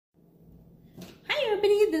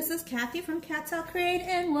everybody, this is Kathy from Katzelcreate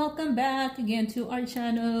and welcome back again to our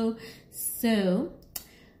channel. So,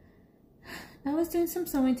 I was doing some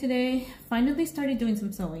sewing today, finally started doing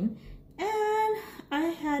some sewing, and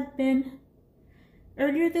I had been,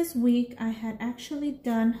 earlier this week, I had actually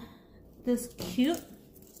done this cute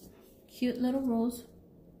little rose,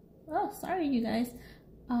 oh sorry you guys,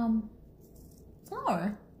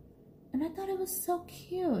 flower, and I thought it was so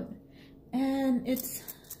cute, and it's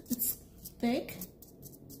thick.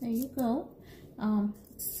 There you go.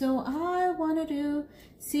 So I wanted to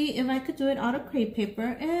see if I could do it out of crepe paper,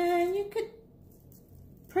 and you could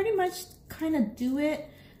pretty much kind of do it.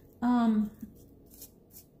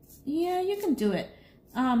 Yeah, you can do it.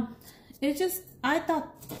 It just, I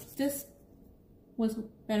thought this was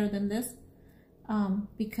better than this,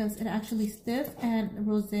 because it actually stiff, and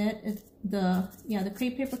rosette is the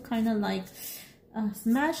crepe paper kind of like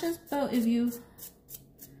smashes, but if you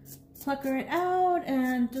pucker it out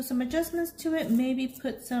and do some adjustments to it, maybe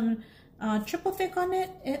put some triple thick on it,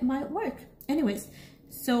 it might work. Anyways,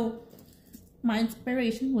 so my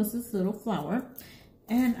inspiration was this little flower,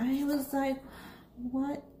 and I was like,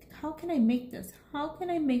 what, how can I make this? How can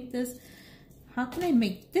I make this? How can I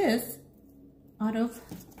make this out of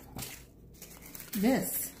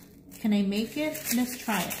this? Can I make it? Let's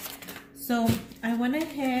try it. So I went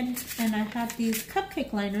ahead and I have these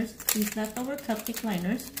cupcake liners, these leftover cupcake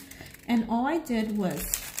liners. And all I did was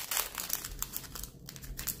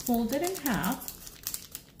fold it in half.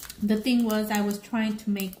 The thing was, I was trying to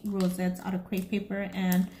make rosettes out of crepe paper,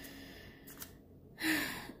 and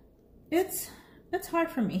it's hard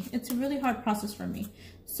for me. It's a really hard process for me.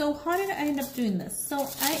 So how did I end up doing this? So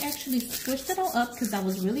I actually squished it all up because I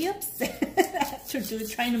was really upset after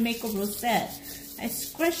trying to make a rosette. I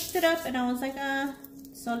squished it up and I was like,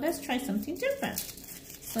 so let's try something different.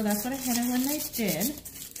 So that's what I had, and when I did,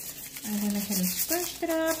 I went ahead and scrunched it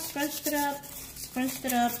up, scrunched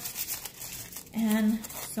it up, and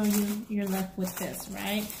so you're left with this,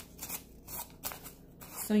 right?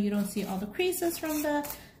 So you don't see all the creases from the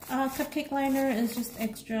cupcake liner. It's just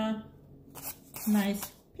extra nice,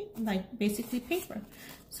 like basically paper.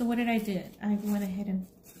 So what did I do? I went ahead and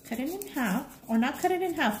cut it in half, or not cut it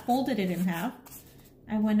in half, folded it in half.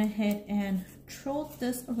 I went ahead and trolled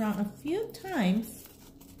this around a few times.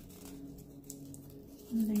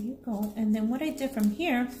 And there you go. And then what I did from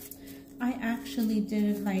here, I actually did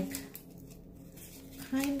it like,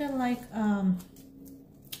 kind of like,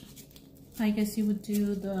 I guess you would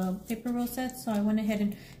do the paper rosette. So I went ahead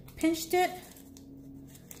and pinched it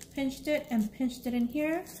and pinched it in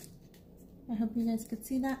here. I hope you guys could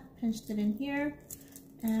see that. Pinched it in here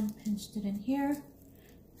and pinched it in here,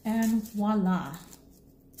 and voila.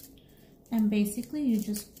 And basically you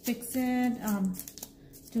just fix it,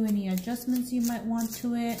 do any adjustments you might want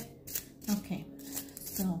to it. Okay,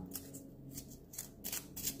 so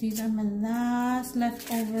these are my last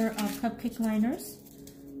leftover cupcake liners.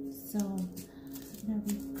 So there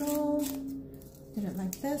we go. Did it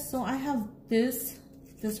like this. So I have this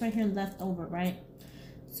right here left over, right?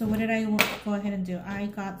 So what did I go ahead and do? I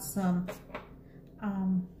got some,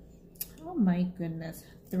 oh my goodness,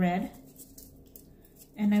 thread.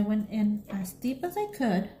 And I went in as deep as I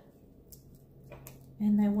could.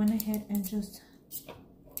 And I went ahead and just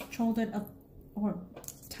rolled it up, or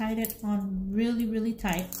tied it on really, really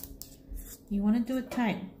tight. You want to do it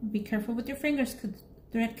tight. Be careful with your fingers, because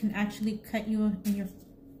thread can actually cut you in your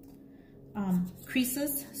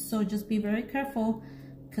creases. So just be very careful,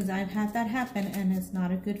 because I've had that happen and it's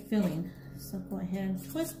not a good feeling. So go ahead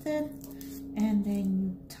and twist it, and then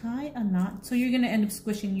you tie a knot. So you're going to end up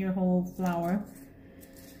squishing your whole flower.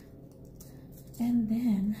 And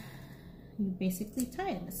then you basically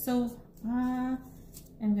tie it. So I'm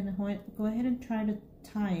gonna go ahead and try to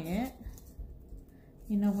tie it.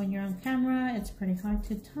 You know, when you're on camera, it's pretty hard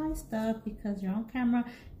to tie stuff because you're on camera.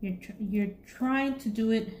 You're trying to do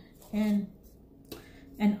it in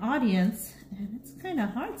an audience, and it's kind of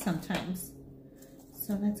hard sometimes.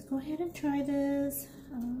 So let's go ahead and try this.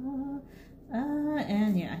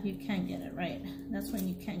 And yeah, you can't get it right. That's when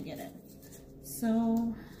you can't get it.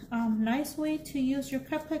 So nice way to use your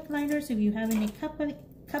cupcake liners, if you have any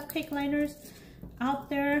cupcake liners out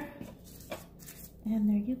there. And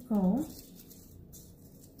there you go.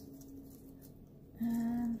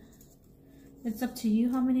 And it's up to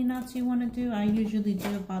you how many knots you want to do. I usually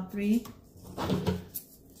do about 3.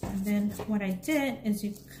 And then what I did is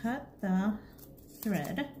you cut the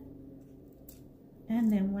thread.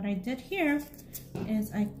 And then what I did here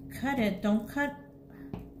is I cut it. Don't cut,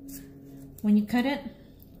 when you cut it,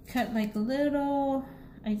 cut like a little,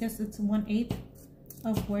 I guess it's 1/8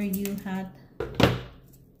 of where you had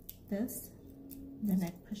this. Then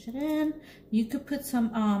I push it in. You could put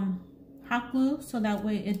some hot glue so that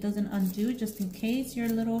way it doesn't undo, just in case you're a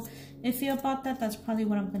little iffy about that. That's probably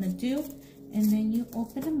what I'm gonna do. And then you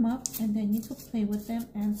open them up, and then you could play with them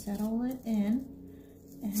and settle it in.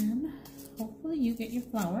 And hopefully you get your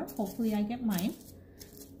flower. Hopefully I get mine.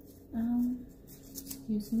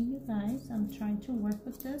 Excuse me, you guys. I'm trying to work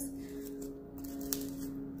with this.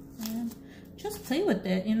 And just play with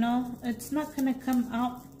it, you know. It's not gonna come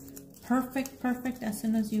out perfect as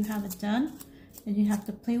soon as you have it done. And you have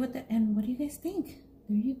to play with it. And what do you guys think?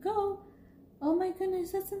 There you go. Oh my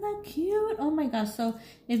goodness, isn't that cute? Oh my gosh. So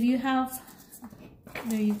if you have,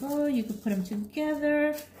 there you go. You could put them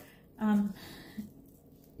together.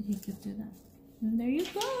 You could do that. And there you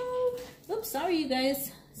go. Oops, sorry you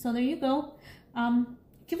guys. So there you go.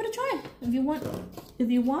 Give it a try. If you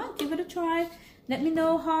want, give it a try. Let me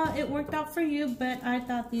know how it worked out for you, but I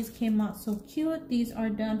thought these came out so cute. These are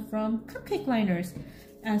done from cupcake liners,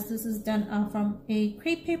 as this is done from a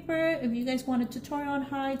crepe paper. If you guys want a tutorial on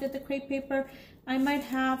how I did the crepe paper, I might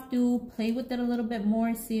have to play with it a little bit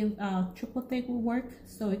more, see if triple thick will work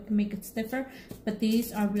so it can make it stiffer. But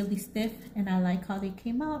these are really stiff and I like how they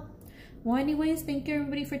came out. Well, anyways, thank you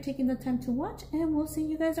everybody for taking the time to watch, and we'll see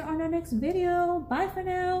you guys on our next video. Bye for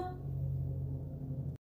now.